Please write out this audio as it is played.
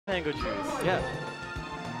Mango juice. Yeah.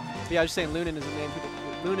 Yeah, I was just saying Lunan is a name.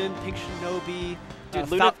 Lunan, Pink Shinobi, dude,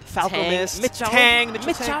 Lunan, Falco Mist, Tang.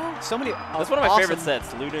 So many. That's one of my favorite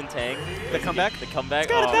sets. Lunan, Tang. The comeback. The comeback.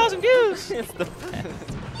 It's got 1,000 views. It's the best.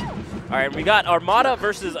 All right, we got Armada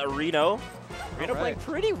versus Reno. Reno playing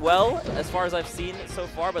pretty well as far as I've seen so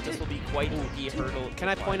far, but this will be quite the hurdle. Can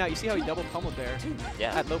I point out, you see how he double pummeled there?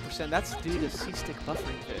 Yeah. At low percent. That's due to C-stick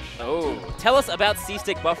buffering fish. Oh, tell us about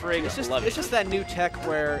C-stick buffering. It's just that new tech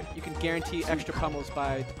where you can guarantee extra pummels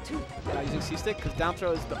by using C-stick, because down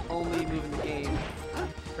throw is the only move in the game,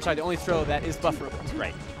 or sorry, the only throw that is bufferable.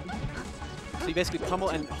 Right. So you basically pummel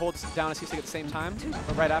and holds down a C-stick at the same time,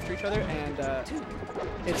 or right after each other, and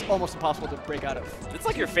it's almost impossible to break out of. It's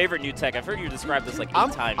like your favorite new tech. I've heard you describe this like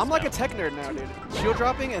 8 times I'm like a tech nerd now, dude. Shield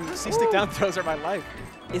dropping and C-stick down throws are my life.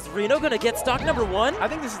 Is Reno going to get stock number 1? I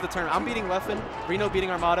think this is the turn. I'm beating Leffen, Reno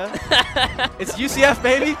beating Armada. It's UCF,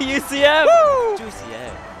 baby! UCF! Woo! Juicy,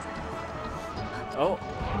 yeah. Oh.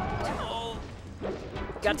 Oh.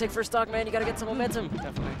 Gotta take first stock, man. You gotta get some momentum.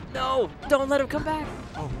 Definitely. No! Don't let him come back!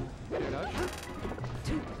 Oh. Dodge.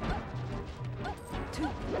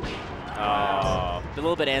 Oh, a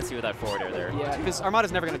little bit antsy with that forward air there. Yeah, because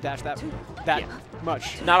Armada's never going to dash that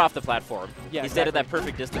much. Not off the platform. Yeah, he stayed at that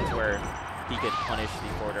perfect distance where he could punish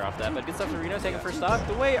the forward air off that. But good stuff for Reno taking first stock.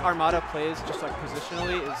 The way Armada plays, just like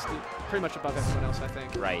positionally, is pretty much above everyone else, I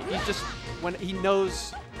think. Right. He's just, when he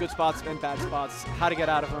knows good spots and bad spots, how to get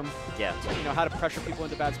out of them. Yeah. You know, how to pressure people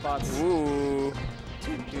into bad spots. Ooh.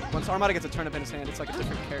 Dude, once Armada gets a turnip in his hand, it's like a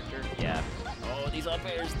different character. Yeah. Oh, these up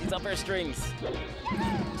air strings.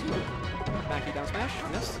 Back down smash,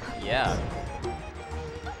 yes. Yeah.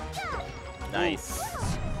 Nice.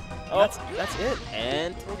 Oh, that's it.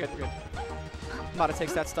 And we're good. Armada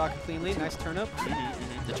takes that stock cleanly. Nice turnip.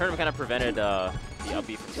 The turnip kind of prevented the up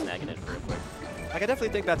B from snagging it real quick. Like, I definitely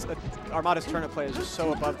think that's Armada's turnip play is just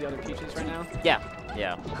so above the other Peaches right now. Yeah,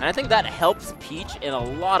 yeah. And I think that helps Peach in a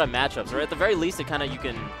lot of matchups, or at the very least, it kind of you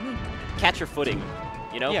can catch your footing,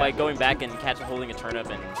 you know, by going back and holding a turnip.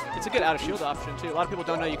 And it's a good out of shield option too. A lot of people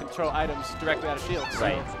don't know you can throw items directly out of shield. So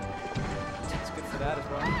right. It's good for that as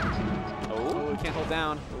well. Oh, he can't hold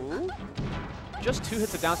down. Ooh. Just 2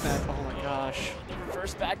 hits of down smash. Oh my gosh.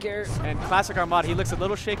 First back air. And classic Armada, he looks a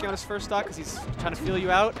little shaky on his first stock because he's trying to feel you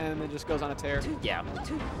out and then just goes on a tear. Yeah.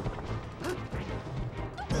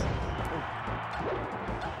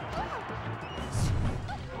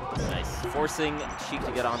 Nice. Forcing Sheik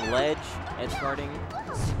to get on ledge, edge guarding.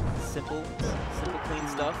 Simple, clean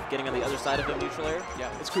stuff. Getting on the other side of him, neutral air. Yeah,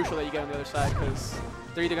 it's crucial that you get on the other side because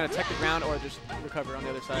they're either going to tech the ground or just recover on the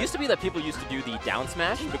other side. It used to be that people used to do the down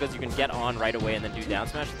smash because you can get on right away and then do down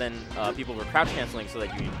smash. Then people were crouch canceling so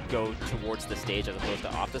that you go towards the stage as opposed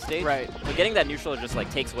to off the stage. Right. But getting that neutral just like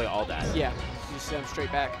takes away all that. Yeah, you just send him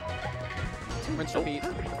straight back. Rinse, repeat.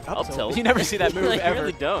 Up tilt. You never see that move ever. You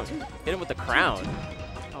really don't. Hit him with the crown.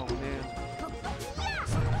 Oh man.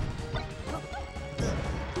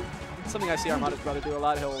 Something I see Armada's brother do a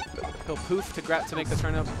lot. He'll poof to make the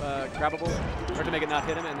turnip grabbable, or to make it not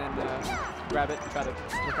hit him, and then grab it and try to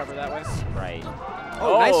recover that way. Right.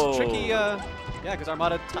 Oh, nice tricky. Yeah, because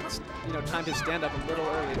Armada timed his stand up a little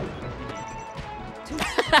early.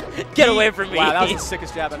 Get away from me! Wow, that was the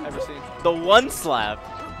sickest jab I've ever seen. The one slap.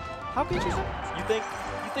 How can you choose that? You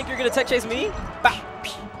think you're gonna tech chase me? Bah.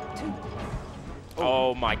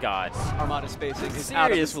 Oh my God. Armada spacing is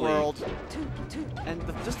out of this world. And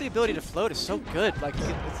just the ability to float is so good. Like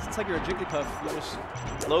it's like you're a Jigglypuff. You're just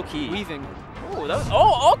low key weaving. Oh, that was,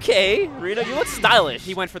 oh, okay. Reno, you look stylish.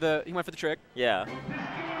 He went for the trick. Yeah.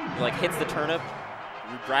 He like hits the turnip,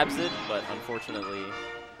 grabs it, but unfortunately,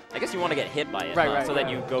 I guess you want to get hit by it, right, so that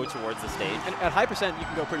you go towards the stage. And at high percent, you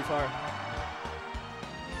can go pretty far.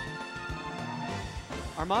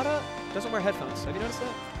 Armada doesn't wear headphones. Have you noticed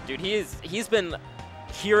that? Dude, he's been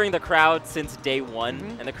hearing the crowd since day one,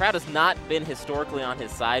 and the crowd has not been historically on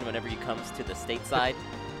his side whenever he comes to the state side.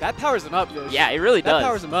 That powers him up, dude. Yeah, it really does. That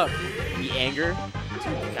powers him up. The anger.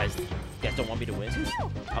 You guys don't want me to win?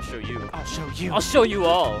 I'll show you. I'll show you. I'll show you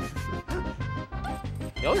all.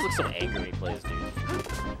 He always looks so angry when he plays,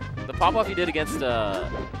 dude. The pop-off he did against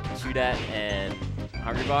Chudat and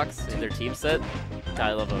Hungrybox in their team set,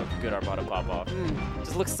 I love a good Armada pop-off.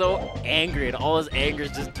 Just looks so angry, and all his anger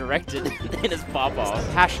is just directed in his pop-off.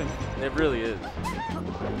 Passion. It really is.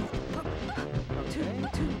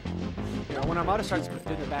 You know, when Armada starts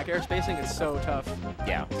doing the back air spacing, it's so tough.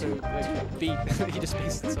 Yeah. To like, beat. He just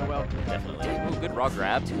spaces it so well. Definitely. Ooh, good raw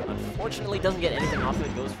grab. Unfortunately, doesn't get anything off of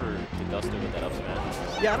it. Goes for the gusto with that up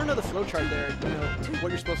smash. Yeah, I don't know the flow chart there. You know what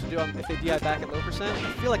you're supposed to do if they DI back at low percent.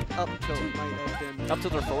 I feel like up tilt might have been up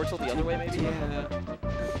tilt or forward tilt the other way, maybe. Yeah.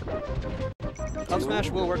 Up smash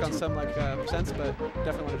will work on some like percents, but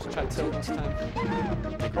definitely want to just try to tilt this time.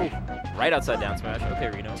 Oh, right outside down smash. Okay,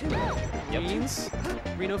 Reno. Yep. Means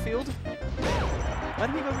Reno field. Why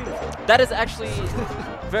did he go Reno field? That is actually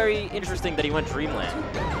very interesting that he went Dreamland.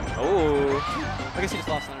 Oh. I guess he just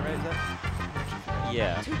lost on it, right? Is that?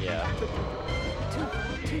 Yeah, yeah.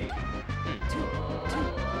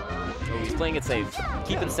 Oh, he's playing it safe.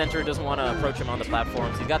 Keeping center, doesn't want to approach him on the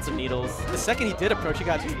platforms. He's got some needles. The second he did approach, he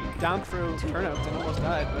got down through turnouts and almost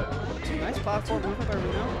died, but nice platform movement by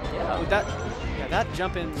Reno. Yeah. With that, that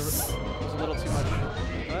jump in was a little too much.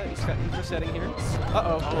 But he's resetting here.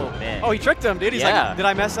 Uh-oh. Oh, man. Oh, he tricked him, dude. He's like, did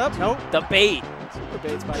I mess up? Nope. The bait. Super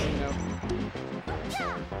baits by Reno.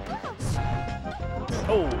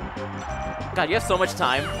 Oh. God, you have so much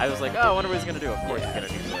time. I was like, oh, I wonder what he's going to do. Of course he's going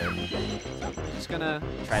to do there. Just going to...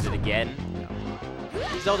 Tried it again.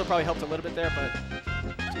 Zelda probably helped a little bit there, but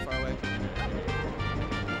too far away.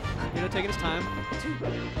 Reno taking his time.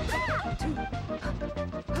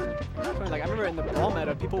 Like, I remember in the ball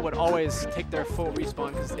meta, people would always take their full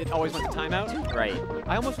respawn because it always went to timeout. Right.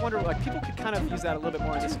 I almost wonder, like, people could kind of use that a little bit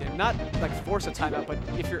more in this game. Not, like, force a timeout, but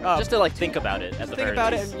if you're up. Just to, like, think about it at the very least. Think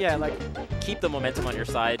about it, and yeah, like... Keep the momentum on your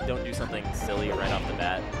side. Don't do something silly right off the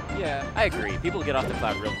bat. Yeah. I agree. People get off the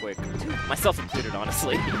cloud real quick. Myself included,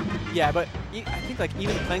 honestly. Yeah, but I think, like,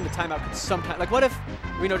 even playing the timeout could sometimes... Like, what if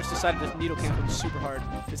Reno just decided to needle cancel super hard?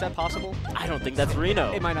 Is that possible? I don't think that's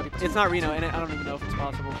Reno. It might not be. It's not Reno, and I don't even know if it's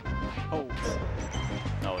possible. Oh.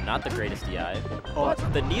 Oh, not the greatest DI. Oh.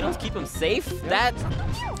 What? The needles keep him safe? Yep. That...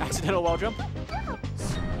 Accidental wall jump.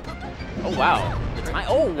 Oh, wow.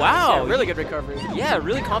 Oh, wow. Yeah, really good recovery. Yeah,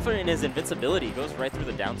 really confident in his invincibility. Goes right through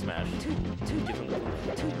the down smash. Gives him the...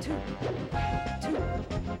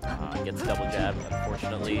 Gets double jab.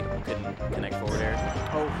 Unfortunately, couldn't connect forward air.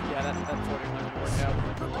 Oh, yeah, that forward air might have worked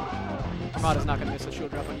out. Armada's not going to miss a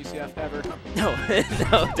shield drop on UCF ever. No,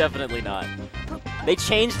 no, definitely not. They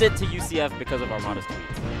changed it to UCF because of Armada's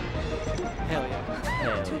tweets. Hell yeah.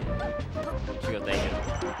 Hell yeah. She goes, thank you.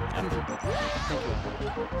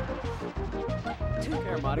 Okay,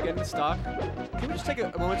 Armada getting the stock. Can we just take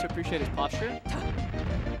a moment to appreciate his posture?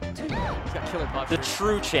 He's got killer posture. The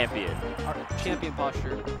true champion. Our champion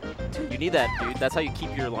posture. You need that, dude. That's how you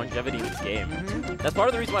keep your longevity in this game. That's part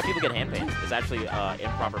of the reason why people get hand pains, is actually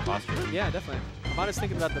improper posture. Yeah, definitely. Armada's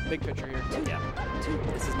thinking about the big picture here. Yeah.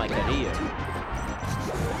 This is my career.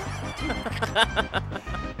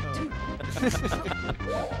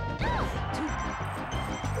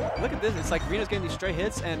 Look at this. It's like Reno's getting these stray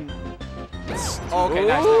hits, and it's... Oh, okay,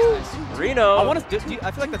 nice. Reno. I want to.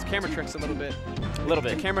 I feel like that's camera tricks a little bit. A little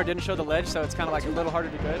bit. The camera didn't show the ledge, so it's kind of like a little harder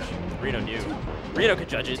to judge. Reno knew. Reno could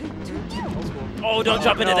judge it. Old school. Oh, don't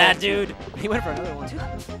jump into that, dude. He went for another one.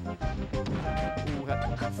 Ooh,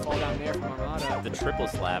 that fall down there from Armada. The triple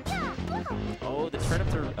slap. Oh, the turn up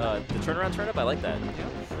to the turnaround turn up. I like that. Yeah.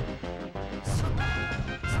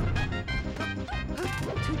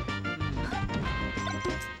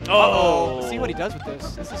 Oh! See what he does with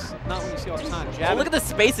this. This is not what you see all the time. Oh, look at the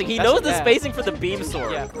spacing. He knows the spacing for the beam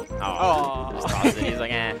sword. Yeah. Oh. Just toss it. He's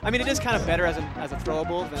like, eh. I mean, it is kind of better as a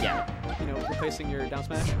throwable than replacing your down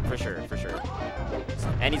smash. For sure, for sure.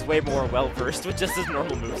 And he's way more well versed with just his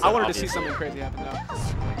normal moves. I wanted to see something crazy happen though.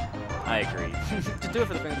 I agree. Just do it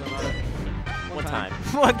for the fans, Armada. One time.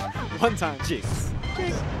 One time. Jinx.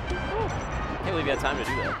 Can't believe you had time to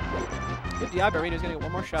do that. Good DI, but Reno's gonna get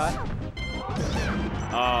one more shot.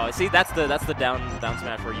 Oh, see, that's the down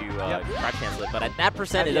smash where you crouch cancel it, but at that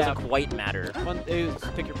percent, it doesn't quite matter.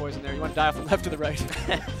 Pick your poison there. You want to die from left to the right.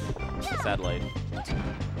 Sad life.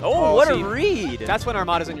 Oh, what a read! That's when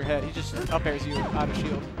Armada's in your head. He just up airs you out of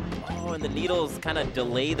shield. Oh, and the needles kind of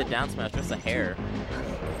delay the down smash just a hair.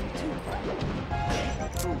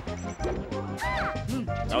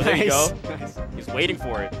 Oh, there you go. Nice. He's waiting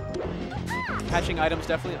for it. Catching items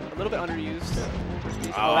definitely a little bit underused.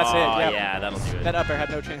 Oh, that's it. Yeah, that'll do it. That up air had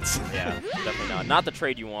no chance. Yeah, definitely not. Not the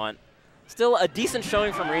trade you want. Still a decent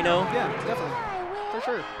showing from Reno. Yeah, definitely. For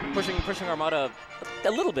sure. Pushing Armada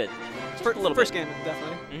a little bit. First game,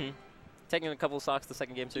 definitely. Taking a couple of stocks the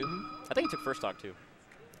second game, too. I think he took first stock, too.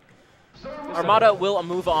 Armada will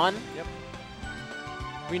move on. Yep.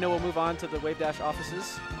 Reno will move on to the Wave Dash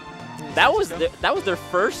offices. That was their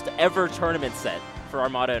first ever tournament set for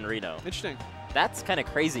Armada and Reno. Interesting. That's kind of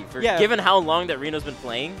crazy, given how long that Reno's been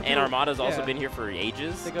playing, and Armada's also been here for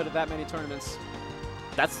ages. They go to that many tournaments.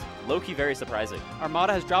 That's low-key very surprising.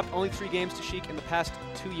 Armada has dropped only 3 games to Sheik in the past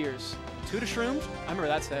 2 years. 2 to Shroom. I remember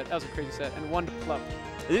that set. That was a crazy set. And 1 to Plup.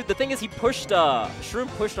 The thing is, Shroom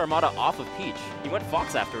pushed Armada off of Peach. He went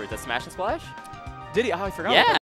Fox afterwards at Smash and Splash. Did he? Oh, I forgot. Yeah.